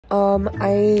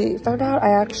I found out I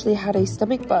actually had a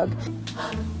stomach bug.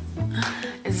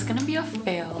 Is this gonna be a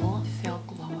fail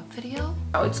glow up video?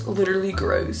 Oh, it's literally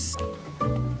gross.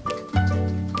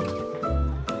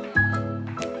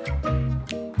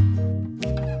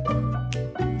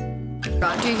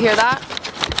 Do you hear that?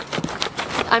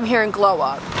 I'm hearing glow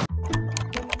up.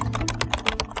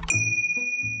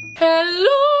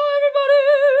 Hello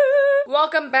everybody!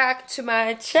 Welcome back to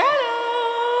my channel!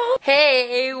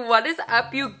 Hey, what is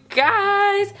up you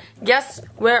guys? Guess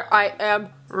where I am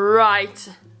right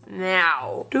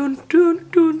now. Dun dun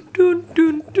dun dun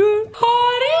dun dun.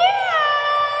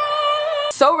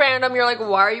 So random, you're like,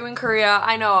 why are you in Korea?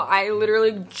 I know, I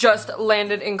literally just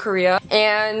landed in Korea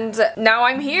and now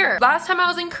I'm here. Last time I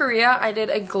was in Korea, I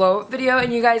did a glow up video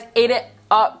and you guys ate it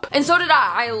up. And so did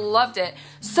I loved it.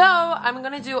 So I'm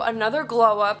gonna do another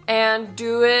glow up and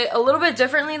do it a little bit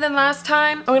differently than last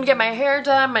time. I'm gonna get my hair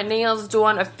done, my nails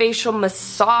done, a facial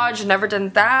massage, never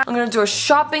done that. I'm gonna do a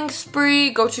shopping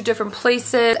spree, go to different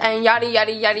places, and yada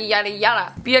yada yada yada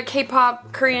yada. Be a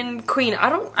K-pop Korean queen. I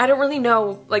don't really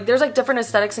know. Like there's like different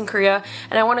aesthetics in Korea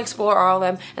and I wanna explore all of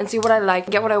them and see what I like,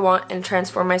 get what I want, and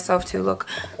transform myself to look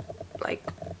like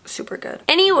super good.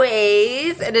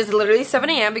 Anyways, it is literally 7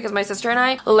 a.m. because my sister and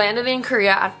I landed in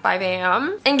Korea at 5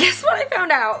 a.m. And guess what I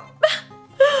found out?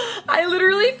 I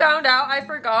literally found out I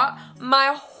forgot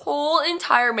my whole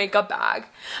entire makeup bag.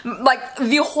 Like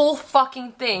the whole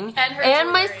fucking thing.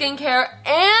 And my skincare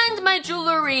and my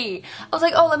jewelry. I was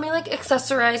like, oh, let me like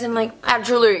accessorize and like add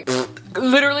jewelry.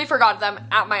 Literally forgot them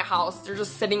at my house. They're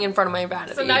just sitting in front of my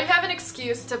vanity. So now you have an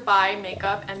excuse to buy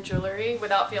makeup and jewelry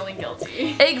without feeling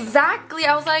guilty. Exactly.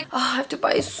 I was like, oh, I have to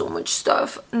buy so much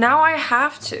stuff. Now I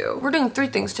have to. We're doing 3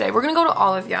 things today. We're gonna go to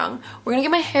Olive Young. We're gonna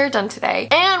get my hair done today.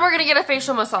 And we're gonna get a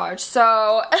facial massage.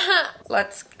 So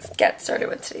let's get started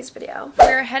with today's video.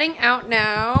 We're heading out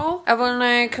now. Evelyn and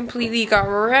I completely got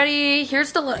ready.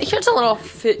 Here's a little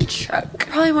fit check.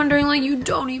 Probably wondering like, you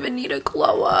don't even need a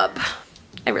glow up.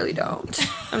 I really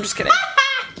don't. I'm just kidding.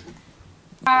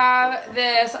 I have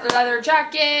this leather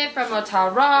jacket from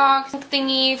Motel Rocks,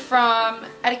 thingy from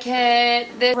Etiquette,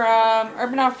 this from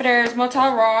Urban Outfitters,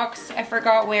 Motel Rocks, I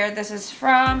forgot where this is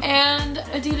from, and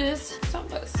Adidas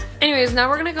Sambas. Anyways, now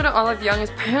we're gonna go to Olive Young.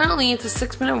 Apparently it's a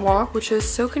 6-minute walk, which is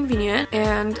so convenient,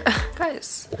 and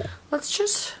guys, let's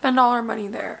just spend all our money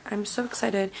there. I'm so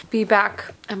excited to be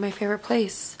back at my favorite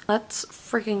place. Let's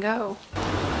freaking go.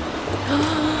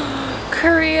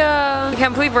 Korea. I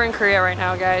can't believe we're in Korea right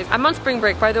now, guys. I'm on spring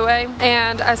break, by the way,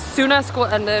 and as soon as school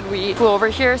ended, we flew over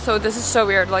here, so this is so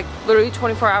weird. Like, literally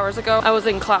 24 hours ago, I was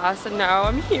in class, and now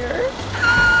I'm here.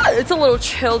 It's a little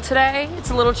chill today.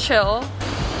 It's a little chill.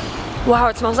 Wow,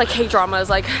 it smells like K-dramas.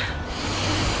 Like,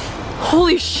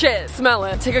 holy shit. Smell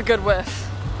it. Take a good whiff.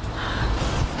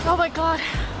 Oh my god.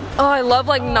 Oh, I love,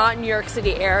 like, not New York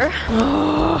City air.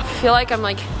 Oh, I feel like I'm,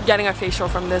 like, getting a facial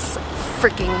from this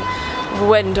freaking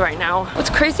wind right now. What's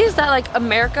crazy is that like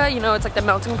America, you know, it's like the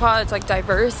melting pot, it's like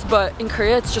diverse, but in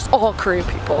Korea it's just all Korean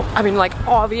people. I mean, like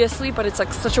obviously, but it's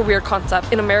like such a weird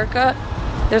concept. In America,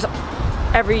 there's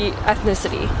every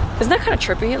ethnicity. Isn't that kind of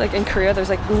trippy? Like in Korea, there's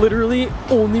like literally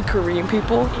only Korean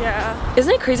people. Yeah.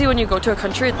 Isn't it crazy when you go to a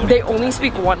country, they only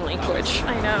speak one language?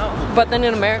 I know. But then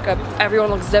in America,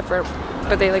 everyone looks different.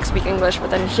 But they like speak English, but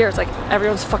then here it's like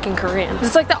everyone's fucking Korean.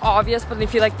 It's like the obvious, but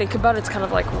if you like think about it, it's kind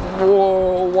of like,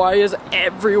 whoa, why is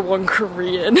everyone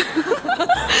Korean?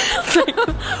 Like,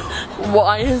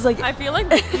 why is like, I feel like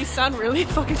we sound really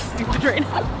fucking stupid right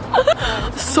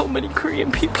now. So many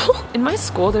Korean people. In my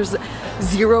school, there's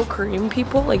 0 Korean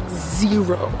people, like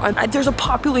 0. There's a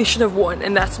population of 1,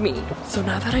 and that's me. So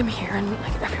now that I'm here and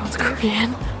like everyone's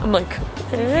Korean, I'm like,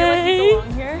 hey. Do you feel like you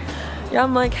belong here? Yeah,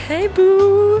 I'm like, hey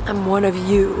boo, I'm one of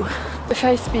you. If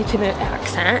I speak in an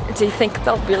accent, do you think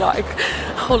they'll be like,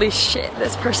 holy shit,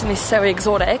 this person is so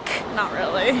exotic? Not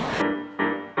really.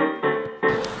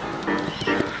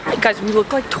 Guys, we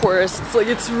look like tourists. Like,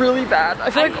 it's really bad. I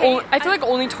feel like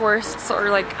only tourists are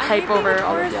like hype over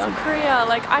Olive Young. In Korea,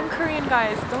 like I'm Korean,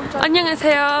 guys. Don't judge.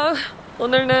 안녕하세요.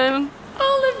 오늘은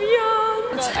Olive Young.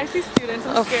 I see students.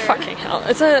 I'm scared. Fucking hell!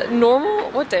 It's a normal.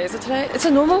 What day is it today? It's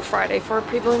a normal Friday for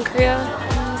people in Korea.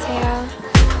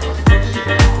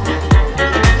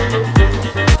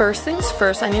 First things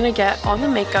first, I need to get all the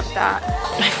makeup that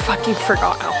I fucking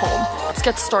forgot at home. Let's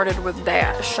get started with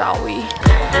that, shall we?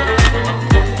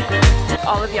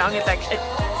 Olive Young is like it's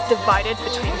divided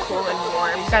between cool and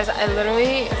warm. Guys, I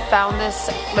literally found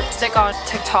this lipstick on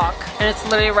TikTok, and it's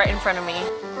literally right in front of me.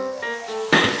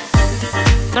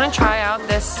 I'm gonna try out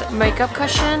this makeup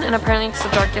cushion, and apparently it's the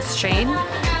darkest shade.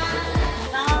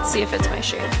 Let's see if it's my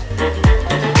shade.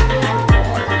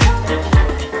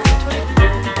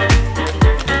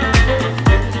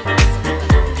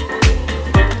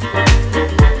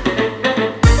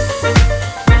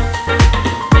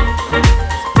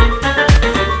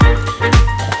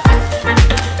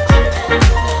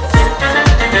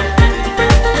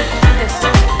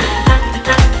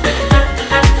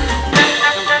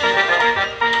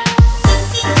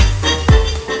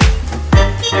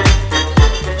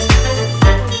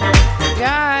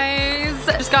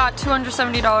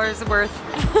 $70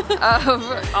 worth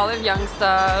of Olive Young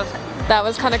stuff. That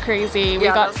was kind of crazy. We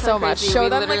got so much. Show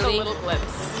them like a little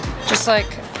glimpse. Just like,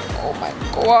 oh my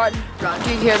god.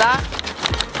 Do you hear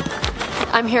that?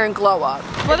 I'm hearing glow up.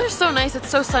 Weather's so nice. It's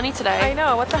so sunny today. I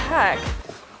know. What the heck?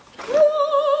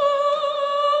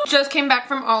 Just came back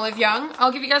from Olive Young.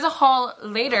 I'll give you guys a haul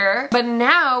later. But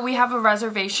now we have a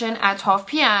reservation at 12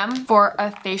 p.m. for a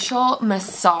facial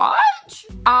massage.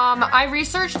 I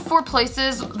researched for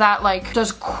places that like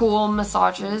does cool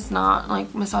massages, not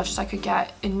like massages I could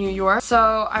get in New York.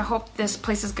 So I hope this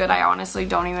place is good. I honestly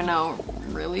don't even know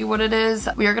really what it is.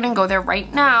 We are gonna go there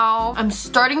right now. I'm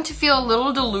starting to feel a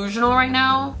little delusional right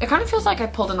now. It kind of feels like I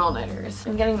pulled an all-nighters.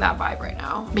 I'm getting that vibe right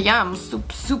now. But yeah, I'm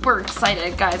super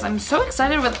excited, guys. I'm so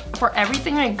excited for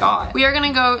everything I got. We are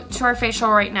gonna go to our facial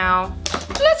right now.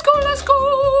 Let's go, let's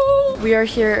go! We are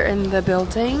here in the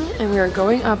building and we are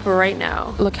going up right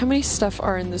now. Look how many stuff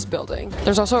are in this building.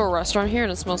 There's also a restaurant here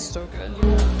and it smells so good.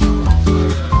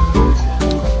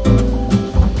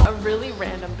 A really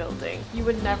random building. You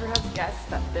would never have guessed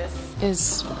that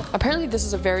apparently this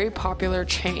is a very popular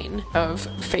chain of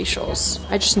facials.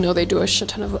 I just know they do a shit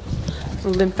ton of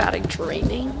lymphatic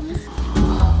draining.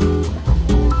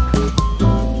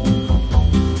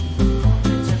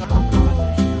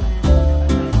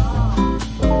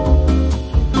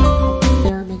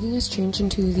 Change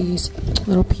into these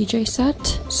little PJ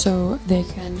set so they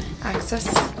can access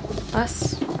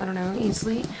us, I don't know,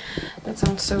 easily. That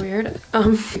sounds so weird.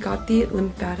 We got the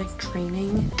lymphatic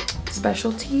draining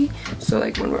specialty, so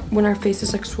like when our face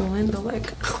is like swollen, they'll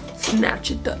like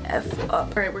snatch it the F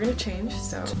up. All right, we're gonna change,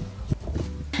 so.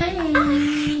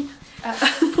 Hey!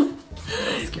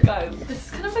 Guys, this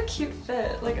is kind of a cute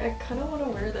fit. Like, I kind of want to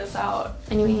wear this out.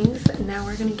 Anyways, now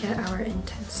we're gonna get our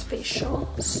intense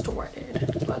facial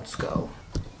started. Let's go.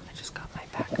 I just got my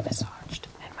back massaged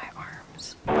and my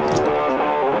arms.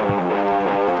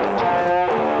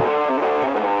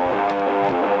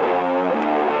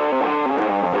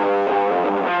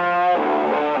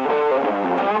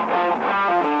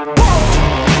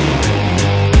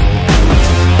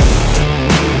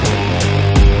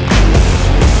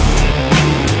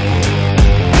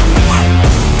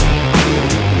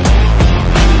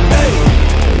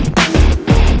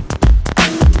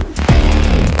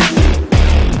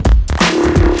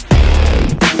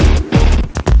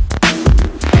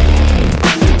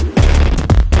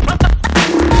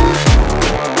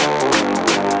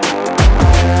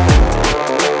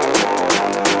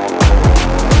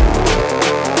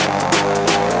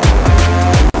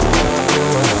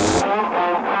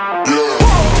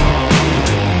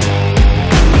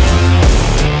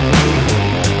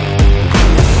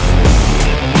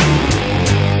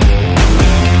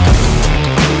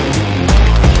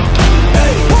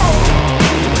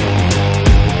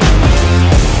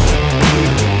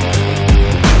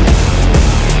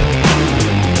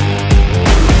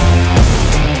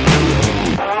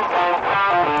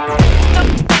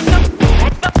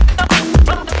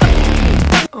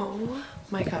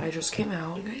 Came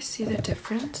out. You guys see the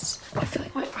difference? I feel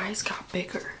like my eyes got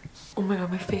bigger. Oh my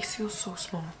god, my face feels so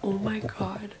small. Oh my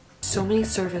god. So many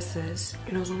services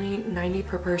and it was only $90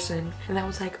 per person, and that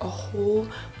was like a whole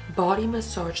body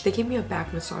massage. They gave me a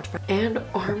back massage and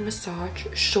arm massage,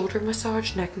 shoulder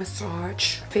massage, neck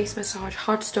massage, face massage,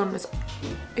 hot stone massage.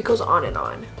 It goes on and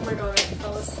on. Oh my god, I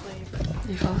fell asleep.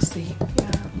 You fell asleep?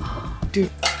 Yeah.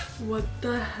 Dude. What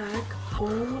the heck?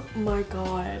 Oh my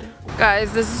god.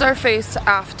 Guys, this is our face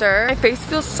after. My face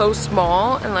feels so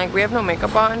small and like we have no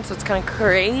makeup on, so it's kind of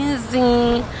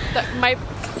crazy. My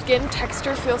skin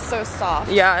texture feels so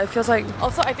soft. Yeah, it feels like...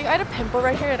 Also, I think I had a pimple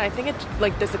right here and I think it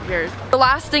like disappeared. The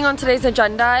last thing on today's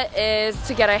agenda is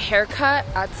to get a haircut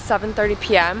at 7:30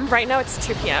 p.m. Right now it's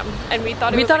 2 p.m. and we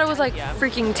thought it was like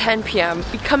freaking 10 p.m.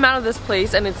 We come out of this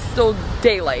place and it's still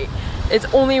daylight. It's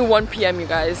only 1 p.m. you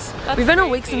guys. That's We've been crazy.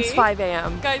 awake since 5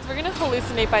 a.m. Guys, we're gonna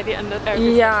hallucinate by the end of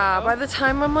every Yeah, video. by the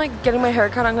time I'm like getting my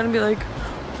haircut, I'm gonna be like...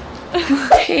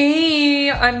 Hey,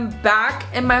 I'm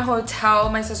back in my hotel.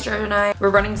 My sister and I were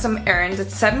running some errands.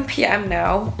 It's 7 p.m.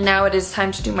 now. Now it is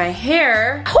time to do my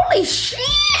hair. Holy shit!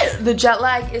 The jet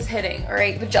lag is hitting, all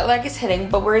right? The jet lag is hitting,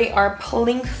 but we are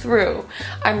pulling through.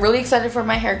 I'm really excited for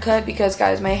my haircut because,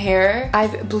 guys, my hair,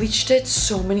 I've bleached it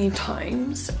so many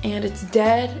times and it's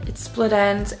dead, it's split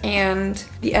ends, and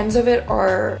the ends of it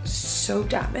are so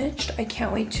damaged. I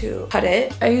can't wait to cut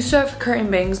it. I used to have curtain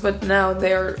bangs, but now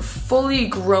they're fully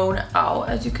grown out,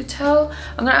 as you could tell.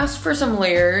 I'm gonna ask for some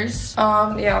layers.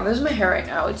 Yeah, this is my hair right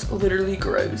now. It's literally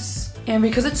gross. And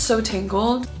because it's so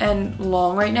tangled and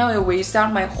long right now, it weighs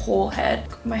down my whole head.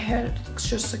 My head is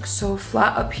just like so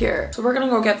flat up here. So we're gonna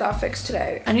go get that fixed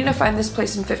today. I need to find this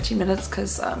place in 15 minutes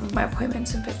because my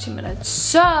appointment's in 15 minutes.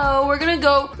 So we're gonna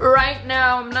go right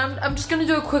now. I'm just gonna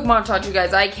do a quick montage, you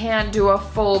guys. I can't do a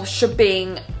full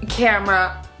shipping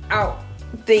camera out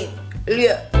thing.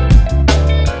 Yeah.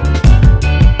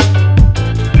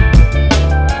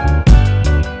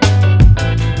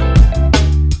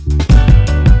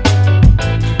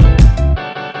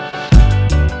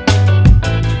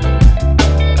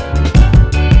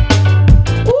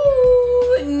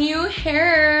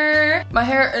 My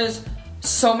hair is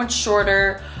so much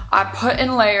shorter. I put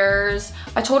in layers.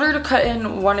 I told her to cut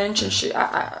in 1 inch and she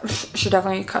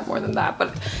definitely cut more than that,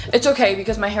 but it's okay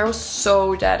because my hair was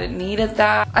so dead. It needed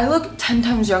that. I look 10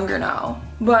 times younger now,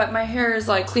 but my hair is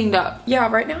like cleaned up.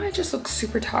 Yeah, right now I just look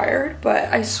super tired, but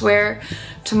I swear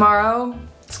tomorrow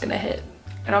it's gonna hit.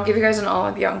 And I'll give you guys an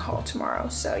Olive Young haul tomorrow,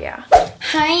 so yeah.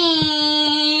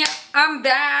 Hi! I'm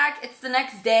back. It's the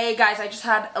next day. Guys, I just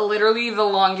had literally the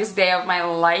longest day of my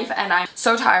life and I'm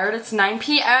so tired. It's 9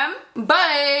 p.m. But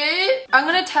I'm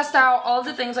gonna test out all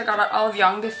the things I got at Olive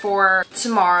Young before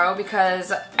tomorrow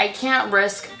because I can't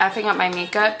risk effing up my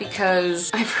makeup because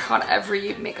I forgot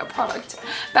every makeup product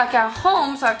back at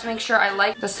home. So I have to make sure I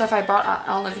like the stuff I bought at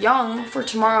Olive Young for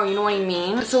tomorrow, you know what I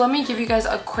mean? So let me give you guys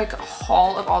a quick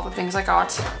haul of all the things I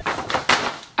got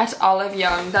at Olive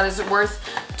Young that is worth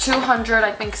 $200,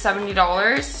 I think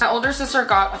 $70. My older sister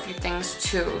got a few things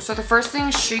too. So the first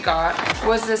thing she got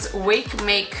was this Wake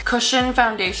Make Cushion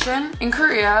Foundation. In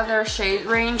Korea, their shade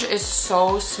range is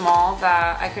so small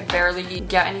that I could barely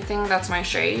get anything that's my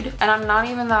shade. And I'm not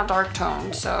even that dark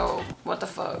toned, so what the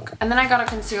fuck. And then I got a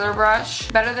concealer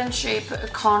brush, Better Than Shape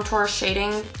contour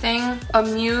shading thing, a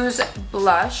Muse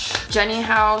blush, Jenny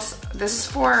House. This is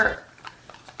for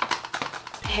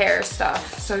hair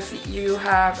stuff. So if you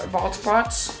have bald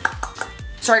spots,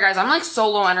 sorry guys, I'm like so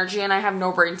low energy and I have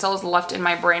no brain cells left in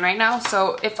my brain right now.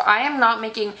 So if I am not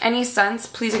making any sense,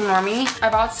 please ignore me. I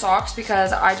bought socks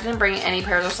because I didn't bring any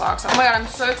pairs of socks. Oh my god, I'm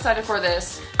so excited for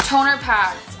this. Toner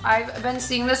pads. I've been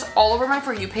seeing this all over my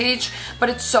For You page, but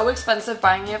it's so expensive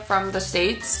buying it from the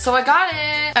States. So I got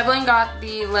it. Evelyn got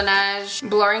the Laneige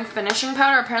Blurring Finishing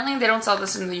Powder. Apparently they don't sell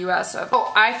this in the US. So.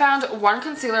 Oh, I found one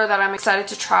concealer that I'm excited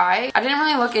to try. I didn't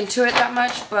really look into it that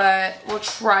much, but we'll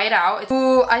try it out.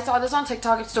 Ooh, I saw this on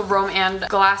TikTok. It's the Rome and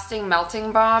Glasting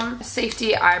Melting Balm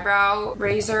Safety Eyebrow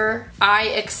Razor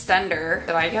Eye Extender.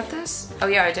 Did I get this? Oh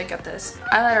yeah, I did get this.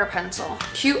 Eyeliner pencil.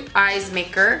 Cute Eyes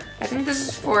Maker. I think this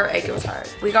is for Eggo Tired.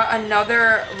 We got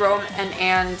another Rome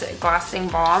and Glasting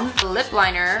Balm. Lip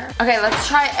liner. Okay, let's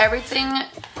try everything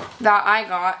that I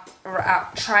got.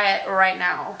 Try it right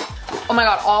now. Oh my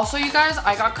god, also you guys,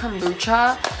 I got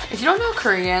kombucha. If you don't know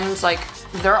Koreans, like,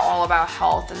 they're all about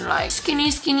health and like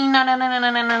skinny,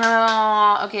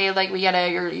 no. Okay, like we get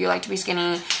it, you like to be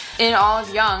skinny. In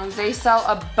Olive Young, they sell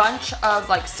a bunch of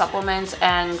like supplements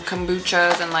and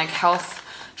kombuchas and like health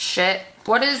shit.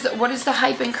 What is the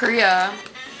hype in Korea?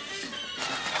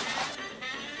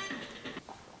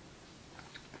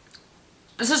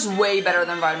 This is way better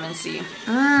than vitamin C.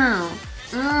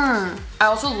 I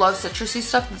also love citrusy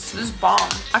stuff. This is bomb.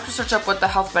 I have to search up what the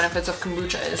health benefits of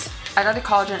kombucha is. I got the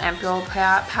collagen ampoule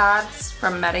pads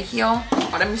from MetaHeal.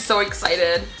 But I'm so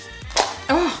excited.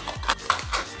 Oh.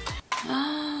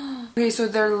 Okay, so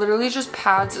they're literally just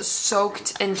pads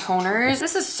soaked in toners.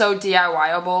 This is so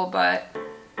DIY-able, but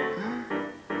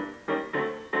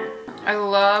I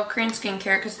love Korean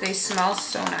skincare because they smell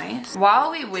so nice.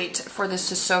 While we wait for this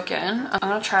to soak in, I'm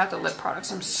gonna try out the lip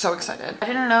products. I'm so excited. I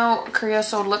didn't know Korea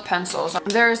sold lip pencils.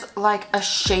 There's like a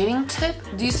shading tip.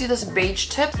 Do you see this beige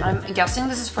tip? I'm guessing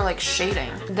this is for like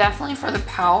shading. Definitely for the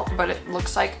pout, but it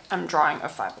looks like I'm drawing a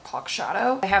 5 o'clock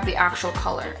shadow. I have the actual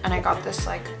color and I got this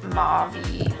like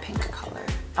mauve-y pink color.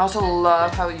 I also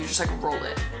love how you just like roll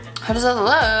it. How does it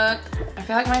look? I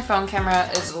feel like my phone camera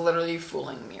is literally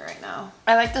fooling me right now.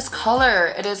 I like this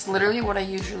color. It is literally what I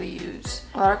usually use.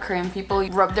 A lot of Korean people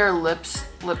rub their lip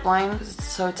line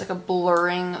so it's like a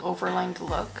blurring overlined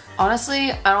look.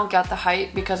 Honestly, I don't get the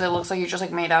hype because it looks like you just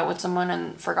like made out with someone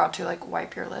and forgot to like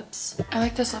wipe your lips. I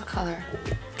like this lip color.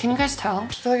 Can you guys tell? I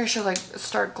feel like I should like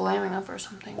start glamming up or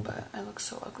something, but I look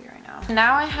so ugly right now.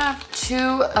 Now I have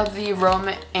 2 of the Rome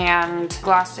and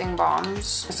Glasting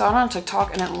Balms. I saw it on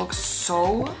TikTok and it looks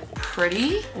so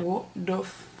pretty. What the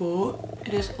fuck?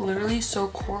 It is literally so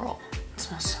coral. It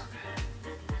smells so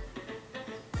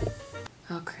good.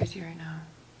 I look crazy right now.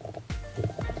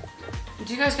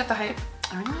 Do you guys get the hype?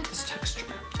 I really like this texture.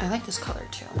 I like this color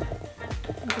too.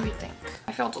 What do we think?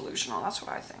 I feel delusional, that's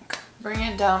what I think. Bring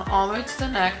it down all the way to the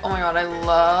neck. Oh my god, I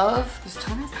love this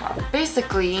toner palette.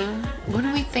 Basically, what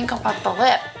do we think about the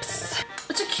lips?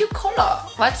 It's a cute color.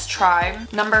 Let's try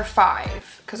number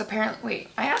 5. Because apparently, wait,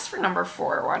 I asked for number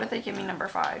 4. Why did they give me number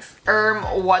 5?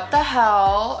 What the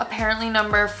hell? Apparently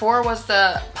number 4 was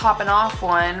the popping off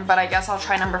one, but I guess I'll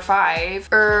try number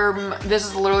 5. This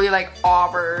is literally like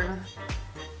auburn.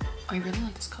 I really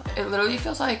like this color. It literally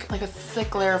feels like a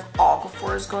thick layer of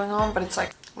aquaphor is going on, but it's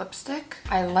like lipstick.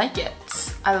 I like it.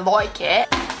 I like it.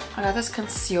 I got this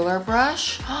concealer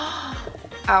brush.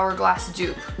 Hourglass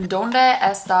dupe. Donde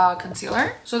esta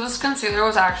concealer? So this concealer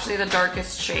was actually the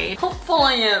darkest shade.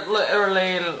 Hopefully it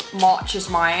literally matches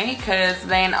mine, because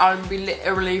then I'll be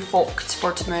literally fucked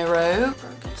for tomorrow.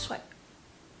 Broken sweat.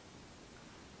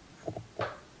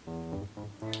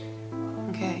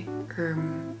 Okay.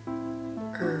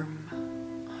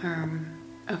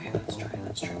 Okay, let's try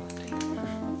one thing.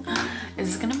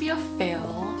 Is this gonna be a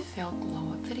fail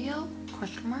glow up video?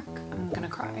 Question mark? I'm gonna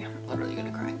cry. I'm literally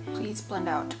gonna cry. Please blend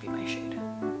out to be my shade.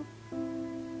 I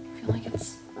feel like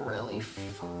it's really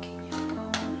fucking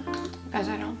yellow. Guys,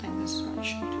 I don't think this is my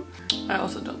shade. I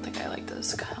also don't think I like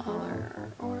this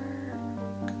color or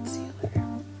concealer.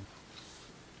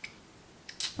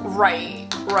 Right,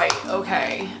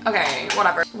 okay,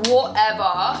 whatever.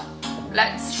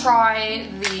 Let's try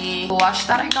the blush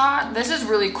that I got. This is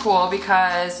really cool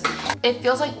because it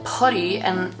feels like putty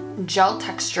and gel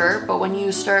texture, but when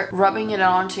you start rubbing it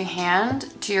onto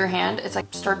your hand, it's like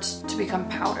starts to become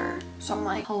powder. So I'm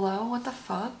like, hello, what the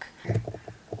fuck?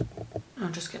 No,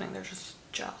 I'm just kidding, they're just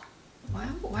gel.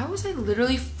 Why was I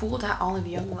literally fooled at Olive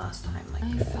Young last time? Like,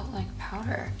 it felt like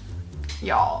powder.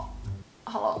 Y'all,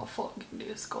 hello, fucking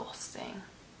disgusting.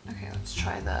 Okay, let's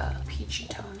try the peachy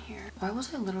tone here. Why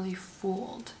was I literally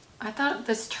fooled? I thought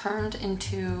this turned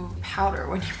into powder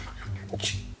when you put it on your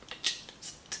cheek.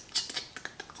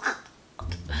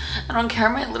 I don't care,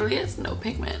 mine literally has no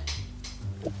pigment.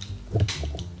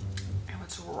 I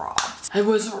was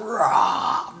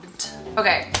robbed.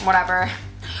 Okay, whatever.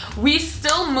 We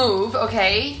still move,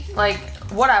 okay? Like,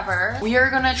 whatever. We are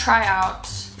gonna try out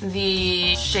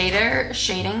the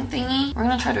shading thingy. We're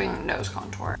gonna try doing nose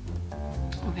contour.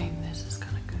 Okay, this is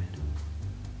kind of good.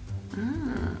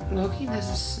 Low-key, this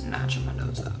is snatching my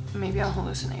nose up. Maybe I'm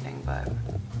hallucinating, but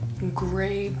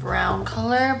gray brown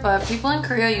color. But people in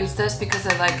Korea use this because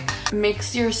it like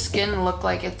makes your skin look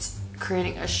like it's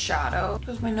creating a shadow.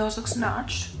 Does my nose look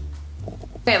snatched?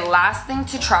 Okay, last thing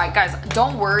to try. Guys,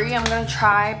 don't worry, I'm gonna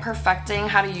try perfecting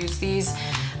how to use these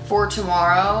for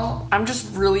tomorrow. I'm just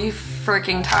really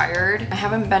freaking tired. I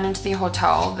haven't been into the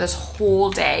hotel this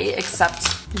whole day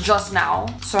except just now,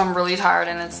 so I'm really tired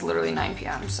and it's literally 9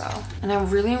 p.m. so. And I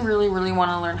really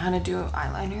want to learn how to do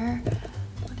eyeliner, but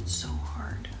it's so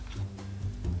hard.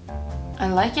 I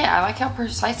like it. I like how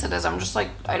precise it is. I'm just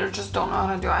like, I just don't know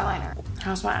how to do eyeliner.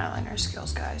 How's my eyeliner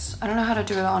skills, guys? I don't know how to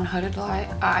do it on hooded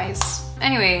eyes.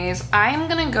 Anyways, I'm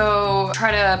gonna go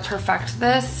try to perfect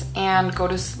this and go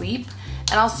to sleep.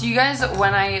 And I'll see you guys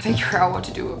when I figure out what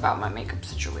to do about my makeup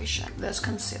situation. This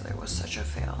concealer was such a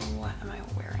fail. What am I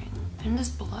wearing? And this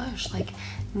blush, like,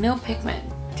 no pigment.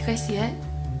 Do you guys see it?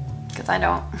 Because I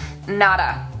don't.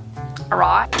 Nada.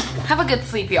 Alright? Have a good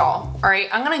sleep, y'all. Alright,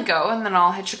 I'm gonna go and then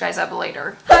I'll hit you guys up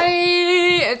later.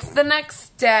 Hi! It's the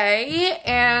next day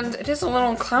and it is a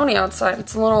little cloudy outside.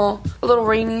 It's a little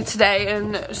rainy today,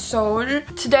 and so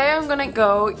today I'm gonna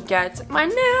go get my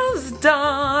nails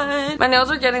done. My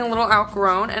nails are getting a little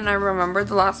outgrown, and I remember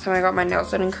the last time I got my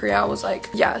nails done in Korea, I was like,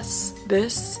 yes,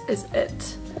 this is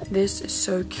it. This is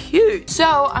so cute.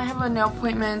 So I have a nail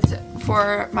appointment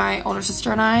for my older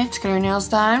sister and I to get our nails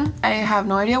done. I have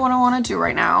no idea what I want to do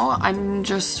right now. I'm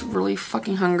just really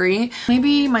fucking hungry.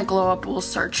 Maybe my glow up will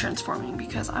start transforming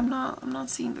because I'm not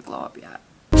seeing the glow up yet.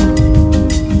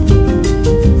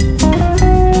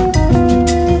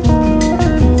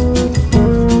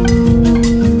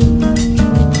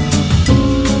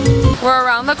 We're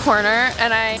around the corner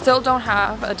and I still don't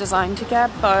have a design to get,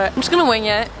 but I'm just gonna wing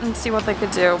it and see what they could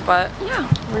do. But yeah,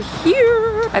 we're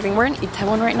here. I think we're in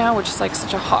Itaewon right now, which is like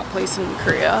such a hot place in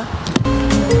Korea.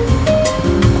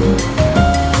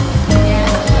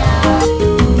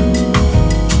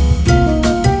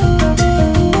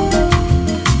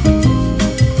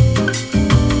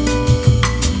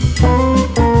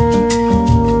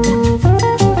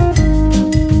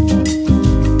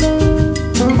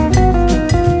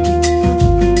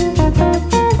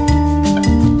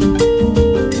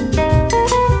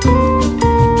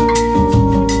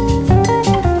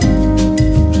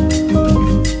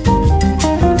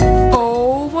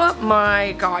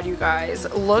 God, you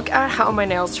guys, look at how my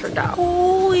nails turned out.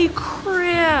 Holy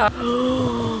crap.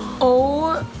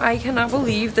 Oh I cannot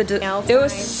believe the nails. It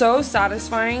was so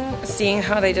satisfying seeing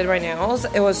how they did my nails.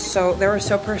 They were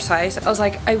so precise. I was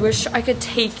like, I wish I could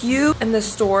take you in the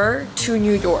store to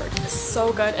New York.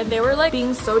 So good. And they were like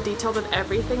being so detailed with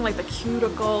everything, like the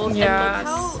cuticles. Yes. And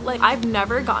look how, like, I've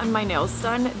never gotten my nails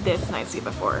done this nicely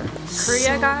before.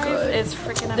 Korea, guys, is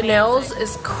freaking amazing. The nails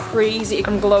is crazy.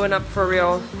 I'm glowing up for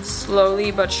real, slowly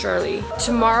but surely.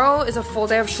 Tomorrow is a full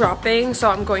day of shopping,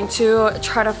 so I'm going to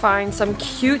try to find some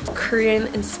cute Korean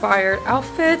inspired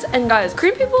outfits. And guys,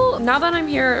 Korean people, now that I'm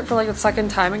here for like the second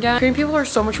time again, Korean people are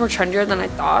so much more trendier than I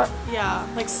thought. Yeah,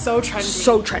 like so trendy.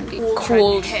 So trendy.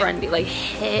 Cool, trendy, like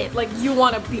hip. Like you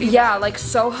want to be. Yeah, like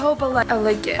Soho, but like I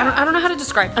like it. I don't know how to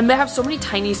describe it. And they have so many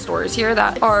tiny stores here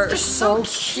that are so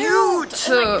cute.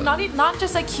 And like, not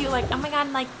just like cute, like oh my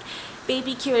god, like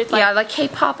baby cute. It's like, yeah, like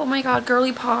K-pop, oh my god,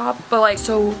 girly pop, but like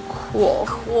so cool.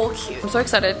 Cool, cute. I'm so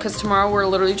excited because tomorrow we're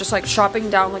literally just like shopping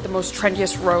down like the most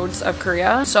trendiest roads of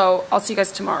Korea. So I'll see you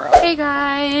guys tomorrow. Hey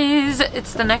guys,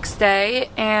 it's the next day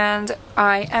and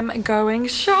I am going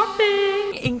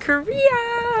shopping in Korea.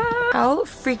 How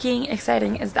freaking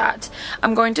exciting is that?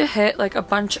 I'm going to hit like a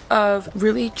bunch of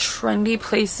really trendy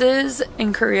places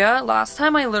in Korea. Last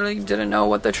time I literally didn't know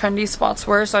what the trendy spots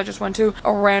were, so I just went to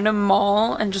a random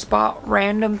mall and just bought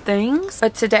random things.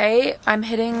 But today I'm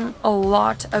hitting a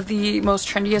lot of the most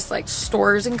trendiest like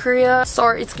stores in Korea. So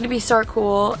it's gonna be so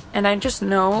cool, and I just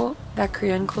know that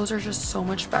Korean clothes are just so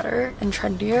much better and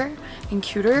trendier and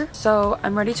cuter. So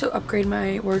I'm ready to upgrade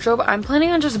my wardrobe. I'm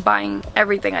planning on just buying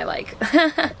everything I like.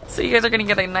 So you guys are gonna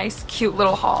get a nice cute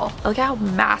little haul. Look at how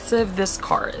massive this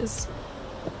car is.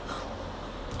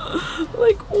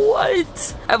 Like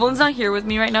what? Evelyn's not here with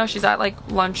me right now. She's at like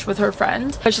lunch with her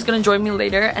friend, but she's gonna join me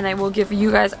later and I will give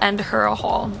you guys and her a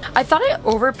haul. I thought I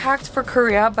overpacked for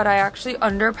Korea, but I actually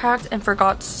underpacked and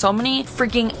forgot so many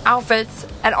freaking outfits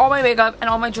and all my makeup and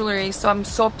all my jewelry, so I'm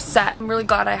so upset. I'm really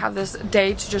glad I have this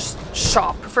day to just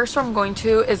shop. First one I'm going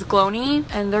to is Glony,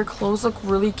 and their clothes look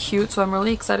really cute, so I'm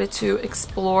really excited to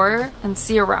explore and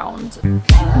see around.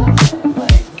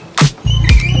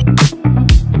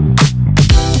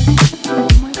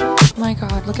 Oh my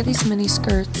god, look at these mini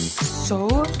skirts.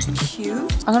 So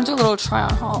cute. I'm gonna do a little try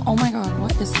on haul. Oh my god,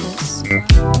 what is this?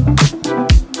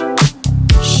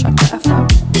 Shut the F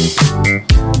up.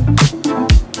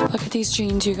 Look at these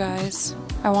jeans, you guys.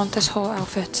 I want this whole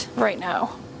outfit right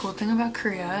now. Cool thing about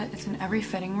Korea is in every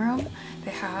fitting room,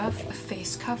 they have a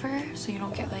face cover so you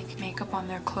don't get like makeup on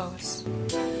their clothes.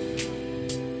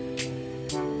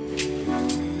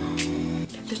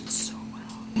 It fits so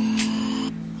well.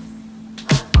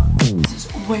 This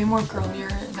is way more girlier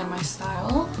than my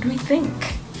style. What do we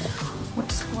think? What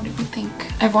do we think?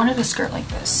 I've wanted a skirt like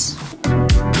this.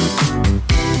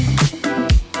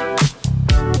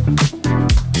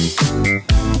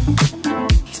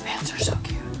 These pants are so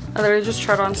cute. I literally just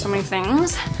tried on so many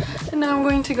things, and now I'm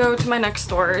going to go to my next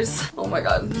stores. Oh my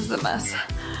god, this is a mess.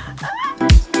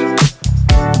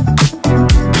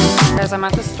 Guys, I'm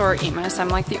at the store Emus. I'm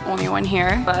like the only one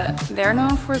here, but they're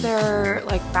known for their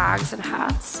like bags and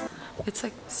hats. It's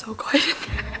like so quiet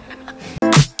in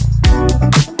there.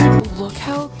 Look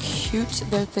how cute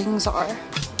their things are.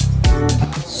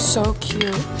 So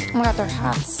cute. Oh my god, their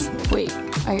hats. Wait,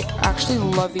 I actually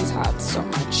love these hats so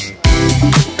much.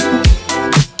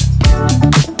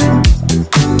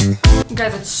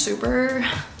 Guys, it's super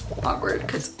awkward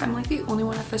because I'm like the only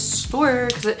one at this store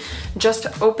because it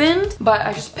just opened, but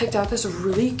I just picked out this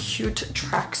really cute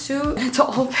tracksuit. It's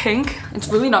all pink. It's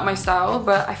really not my style,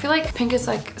 but I feel like pink is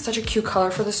like such a cute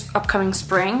color for this upcoming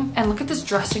spring. And look at this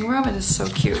dressing room, it is so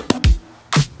cute.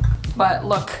 But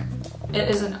look, it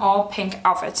is an all pink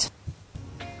outfit.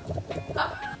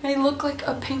 I look like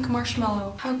a pink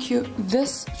marshmallow. How cute.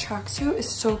 This tracksuit is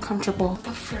so comfortable. What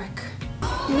the frick?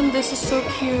 Even this is so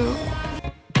cute.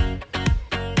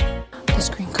 This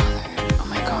green color. Oh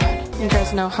my god. You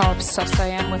guys know how obsessed I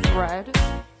am with red.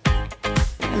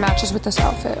 It matches with this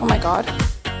outfit. Oh my god.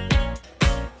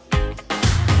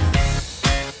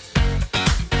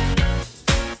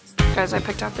 Guys, I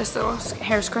picked out this little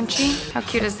hair scrunchie. How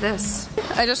cute is this?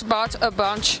 I just bought a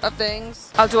bunch of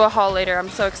things. I'll do a haul later. I'm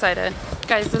so excited.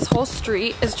 Guys, this whole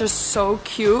street is just so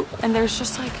cute, and there's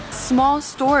just like small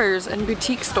stores and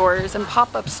boutique stores and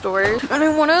pop-up stores, and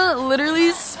I want to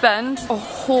literally spend a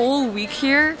whole week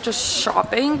here just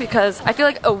shopping because I feel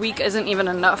like a week isn't even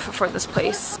enough for this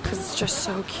place because it's just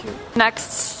so cute.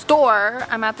 Next store,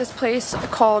 I'm at this place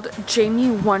called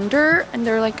Jamie Wonder, and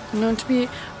they're like known to be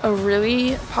a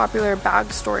really popular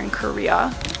bag store in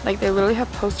Korea. Like they literally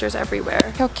have posters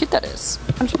everywhere. How cute that is.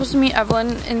 I'm supposed to meet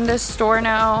Evelyn in this store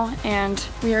now, and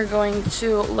we are going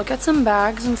to look at some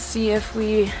bags and see if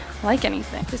we like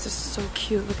anything. This is so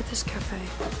cute. Look at this cafe.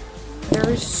 There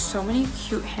are so many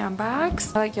cute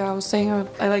handbags. Like, yeah, I was saying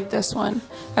I like this one.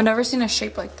 I've never seen a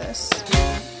shape like this.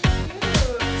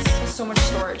 There's so much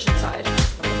storage inside.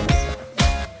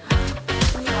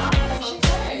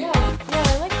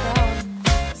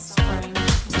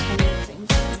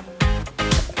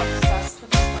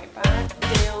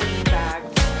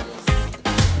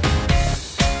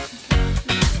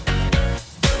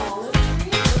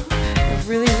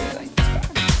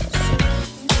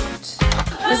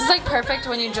 This is like perfect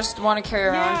when you just want to carry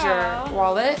around your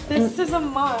wallet. This is a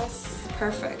must.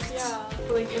 Perfect. Yeah.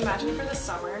 Like, imagine for the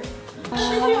summer.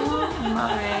 Oh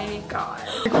my god.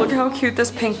 Like, look how cute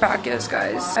this pink bag is,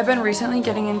 guys. I've been recently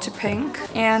getting into pink,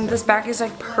 and this bag is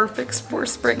like perfect for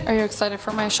spring. Are you excited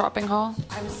for my shopping haul?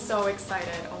 I'm so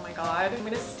excited. Oh my god. I'm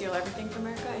gonna steal everything from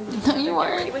Erica and No, you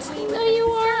aren't. No, you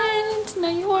aren't. No,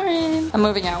 you aren't. I'm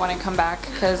moving out when I come back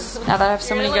because now that I have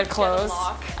so many good clothes,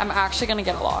 I'm actually gonna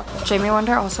get a lock. Jamie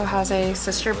Wonder also has a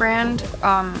sister brand,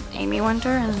 Amy Wonder,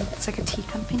 and it's like a tea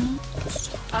company.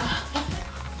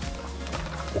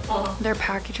 Their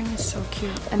packaging is so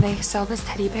cute, and they sell this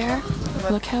teddy bear.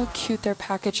 Look how cute their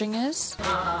packaging is.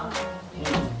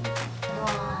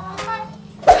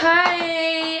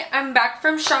 Hi, I'm back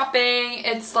from shopping.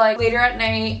 It's like later at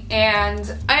night,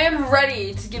 and I am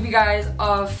ready to give you guys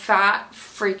a fat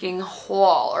freaking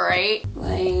haul, right?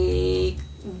 Like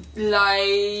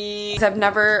I've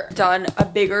never done a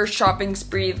bigger shopping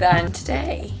spree than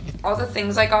today. All the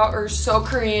things I got are so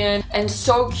Korean and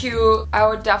so cute. I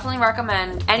would definitely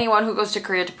recommend anyone who goes to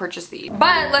Korea to purchase these.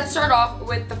 But let's start off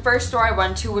with the first store I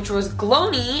went to, which was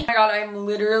Glowny. Oh my god, I'm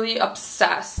literally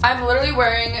obsessed. I'm literally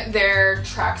wearing their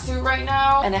tracksuit right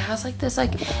now, and it has like this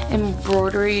like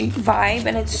embroidery vibe,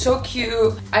 and it's so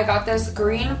cute. I got this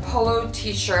green polo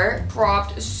t-shirt,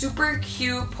 cropped, super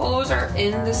cute. Polos are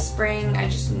in the spring, I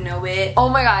just know it. Oh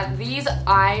my god, these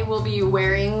I will be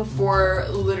wearing for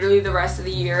literally the rest of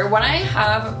the year. When I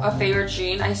have a favorite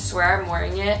jean, I swear I'm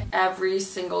wearing it every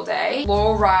single day.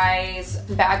 Low rise,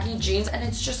 baggy jeans, and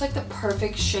it's just like the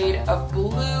perfect shade of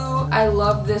blue. I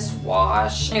love this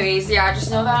wash. Anyways, yeah,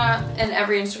 just know that in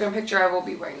every Instagram picture I will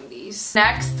be wearing these.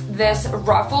 Next, this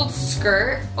ruffled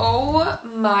skirt. Oh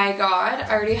my god, I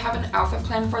already have an outfit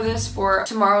plan for this for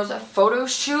tomorrow's photo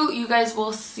shoot. You guys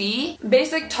will see.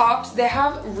 Basic tops, they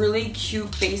have really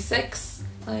cute basics.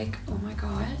 Like, oh my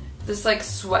god. This like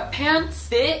sweatpants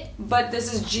fit, but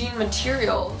this is jean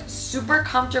material. Super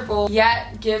comfortable,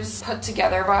 yet gives put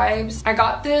together vibes. I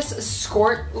got this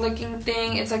skirt looking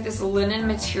thing. It's like this linen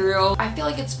material. I feel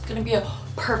like it's gonna be a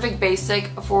perfect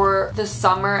basic for the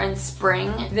summer and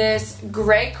spring. This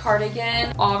gray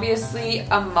cardigan, obviously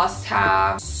a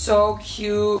must-have. So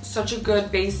cute, such a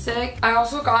good basic. I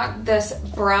also got this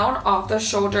brown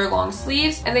off-the-shoulder long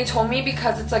sleeves, and they told me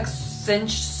because it's like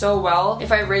cinched so well,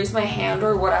 if I raise my hand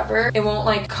or whatever, it won't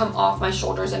like come off my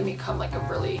shoulders and become like a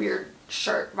really weird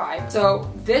shirt vibe.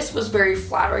 So this was very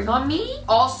flattering on me.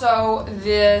 Also,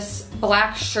 this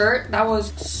black shirt, that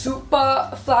was super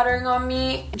flattering on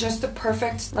me. Just the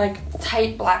perfect like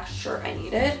tight black shirt I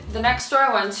needed. The next store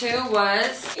I went to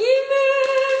was Emu.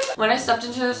 When I stepped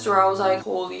into the store, I was like,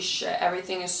 holy shit,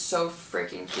 everything is so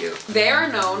freaking cute. They are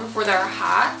known for their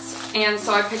hats, and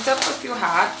so I picked up a few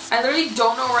hats. I literally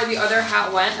don't know where the other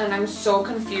hat went, and I'm so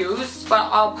confused, but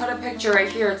I'll put a picture right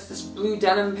here. It's this blue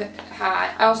denim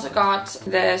hat. I also got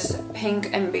this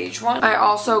pink and beige one. I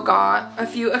also got a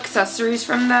few accessories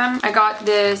from them. I got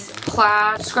this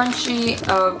plaid scrunchie,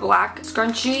 a black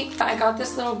scrunchie. I got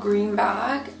this little green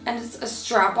bag, and it's a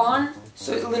strap-on.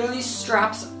 So it literally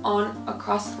straps on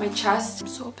across my chest. I'm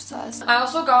so obsessed. I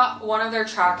also got one of their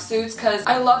tracksuits because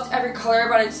I loved every color,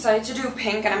 but I decided to do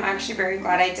pink, and I'm actually very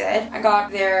glad I did. I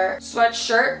got their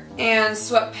sweatshirt and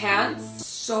sweatpants.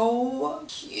 So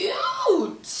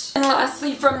cute. And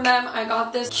lastly from them, I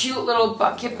got this cute little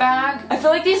bucket bag. I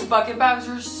feel like these bucket bags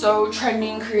are so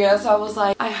trendy in Korea, so I was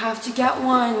like, I have to get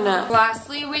one.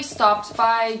 Lastly, we stopped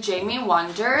by Jamie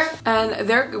Wonder, and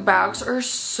their bags are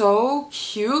so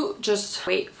cute. Just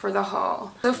wait for the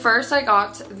haul. So first I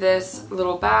got this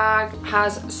little bag. It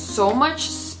has so much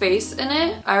space in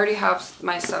it. I already have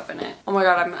my stuff in it. Oh my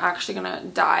god, I'm actually gonna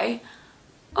die.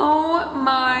 Oh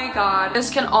my god. This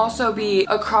can also be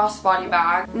a crossbody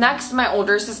bag. Next, my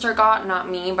older sister got, not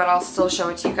me, but I'll still show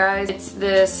it to you guys. It's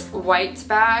this white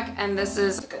bag, and this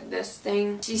is this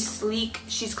thing. She's sleek,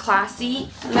 she's classy.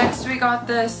 Next, we got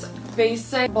this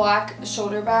basic black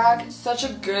shoulder bag. Such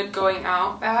a good going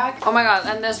out bag. Oh my god,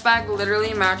 and this bag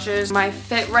literally matches my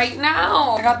fit right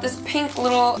now. I got this pink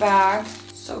little bag.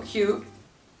 So cute.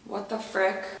 What the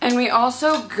frick? And we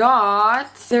also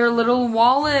got their little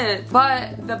wallet.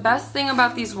 But the best thing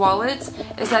about these wallets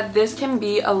is that this can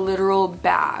be a literal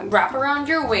bag. Wrap around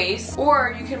your waist,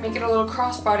 or you can make it a little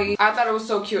crossbody. I thought it was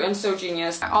so cute and so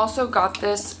genius. I also got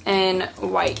this in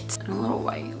white. And a little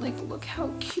white. Like, look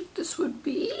how cute this would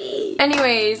be.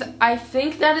 Anyways, I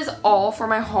think that is all for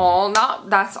my haul. Not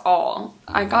that's all.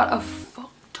 I got a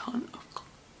fuck ton of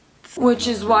clothes, which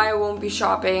is why I won't be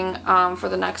shopping for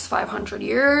the next 500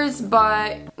 years,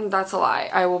 but that's a lie.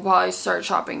 I will probably start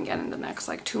shopping again in the next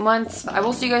like 2 months. I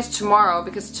will see you guys tomorrow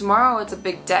because tomorrow it's a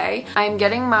big day. I'm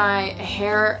getting my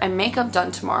hair and makeup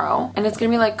done tomorrow, and it's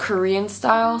gonna be like Korean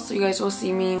style, so you guys will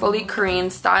see me fully Korean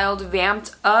styled,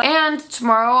 vamped up. And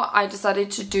tomorrow I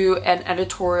decided to do an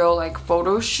editorial like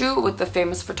photo shoot with the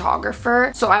famous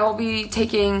photographer, so I will be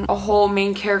taking a whole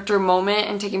main character moment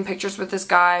and taking pictures with this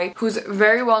guy who's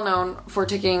very well known for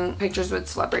taking pictures with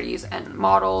celebrities and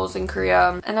models in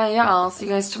Korea. And yeah, I'll see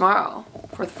you guys tomorrow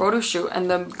for the photo shoot and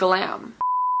the glam.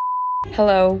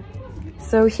 Hello.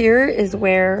 So here is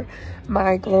where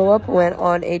my glow up went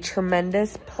on a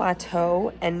tremendous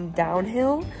plateau and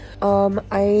downhill.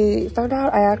 I found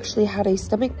out I actually had a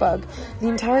stomach bug the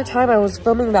entire time I was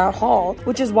filming that haul,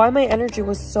 which is why my energy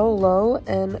was so low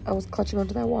and I was clutching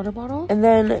onto that water bottle. And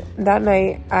then that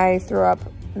night I threw up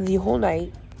the whole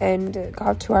night and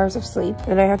got 2 hours of sleep,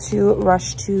 and I had to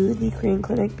rush to the Korean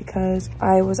clinic because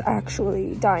I was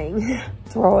actually dying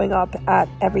throwing up at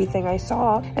everything I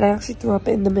saw. And I actually threw up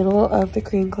in the middle of the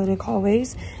Korean clinic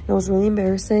hallways, and it was really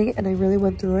embarrassing and I really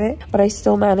went through it, but I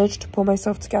still managed to pull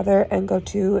myself together and go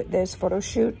to this photo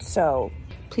shoot, so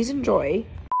please enjoy.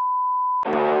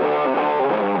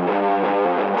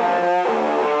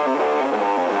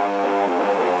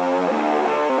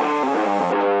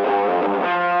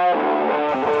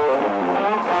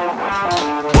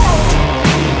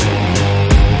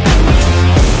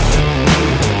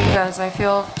 I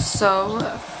feel so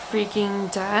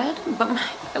freaking dead, but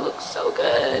I look so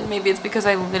good. Maybe it's because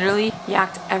I literally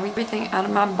yacked everything out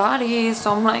of my body,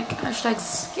 so I'm like hashtag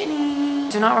skinny.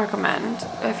 Do not recommend.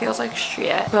 It feels like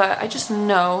shit, but I just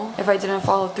know if I didn't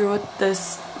follow through with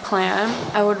this plan,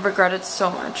 I would regret it so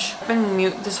much. I've been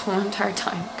mute this whole entire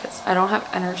time because I don't have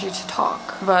energy to talk.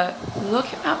 But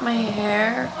look at my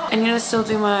hair. I need to still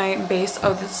do my base.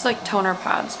 Oh, this is like toner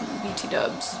pads, BT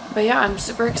dubs. But yeah, I'm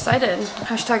super excited.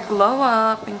 Hashtag glow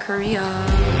up in Korea.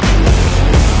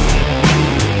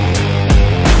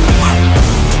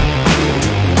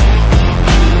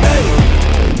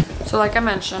 So like I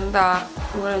mentioned that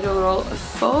I'm gonna do a little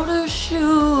photo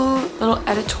shoot, little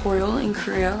editorial in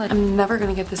Korea. Like, I'm never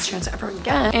gonna get this chance ever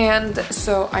again. And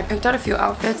so I picked out a few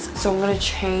outfits, so I'm gonna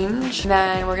change.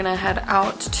 Then we're gonna head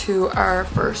out to our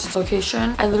first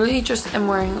location. I literally just am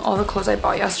wearing all the clothes I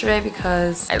bought yesterday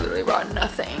because I literally brought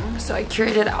nothing. So I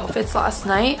curated outfits last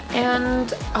night,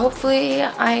 and hopefully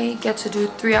I get to do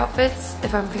 3 outfits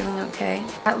if I'm feeling okay.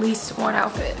 At least 1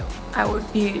 outfit I would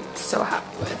be so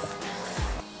happy with.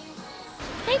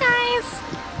 Hey guys!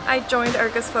 I joined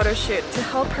Erica's photo shoot to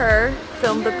help her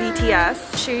film the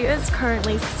BTS. She is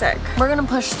currently sick. We're gonna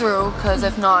push through because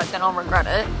if not, then I'll regret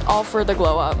it. All for the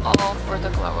glow up. All for the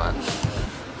glow up.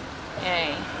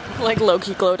 Yay. Like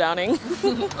low-key glow downing.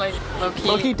 Like low-key.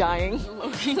 Low-key dying.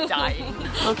 Low-key dying.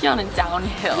 Low-key on a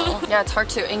downhill. Yeah, it's hard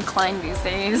to incline these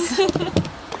days.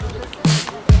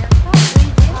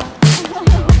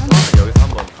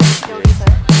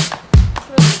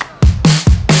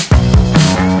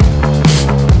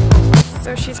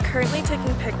 So she's currently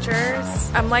taking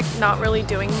pictures. I'm like not really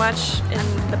doing much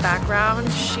in the background.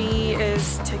 She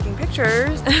is taking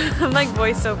pictures. I'm like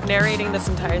voice-over narrating this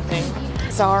entire thing.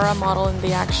 Zara model in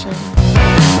the action.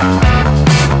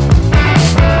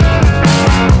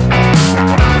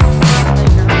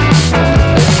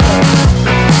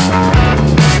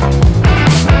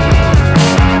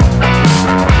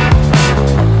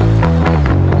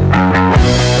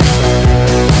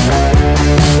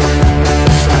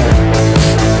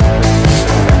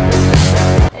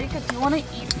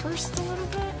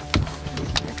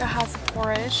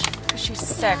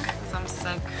 Sick. I'm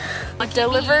sick. I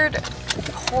delivered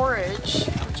porridge,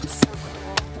 which is so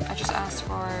cool. I just asked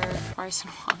for rice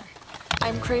and water.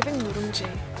 I'm craving noodumji.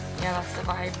 Yeah, that's the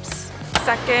vibes.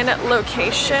 Second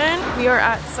location, we are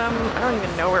at some, I don't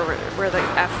even know where the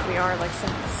F we are, like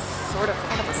some sort of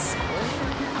kind of a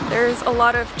school. There's a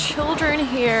lot of children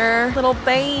here, little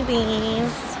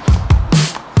babies.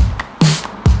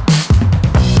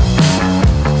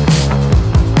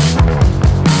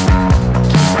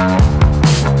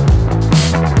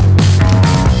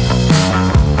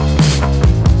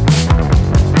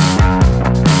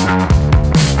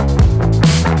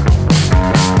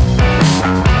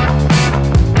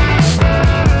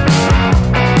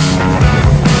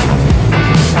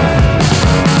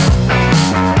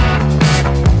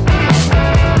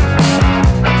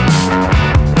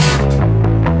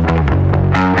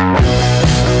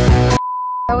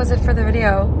 was it for the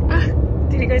video.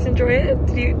 Did you guys enjoy it?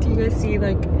 Do you guys see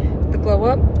like the glow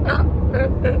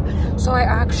up? So I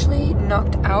actually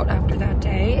knocked out after that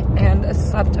day and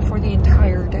slept for the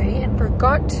entire day and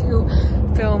forgot to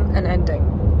film an ending.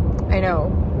 I know,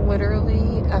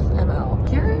 literally FML.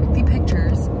 Here are the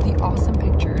pictures, the awesome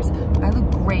pictures. I look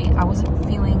great. I wasn't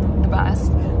feeling the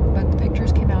best, but the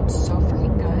pictures came out so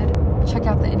freaking good. Check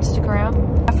out the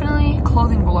Instagram. Definitely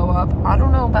clothing glow up. I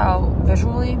don't know about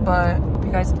visually, but hope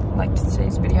you guys liked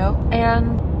today's video.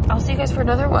 And I'll see you guys for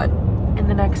another one in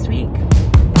the next week.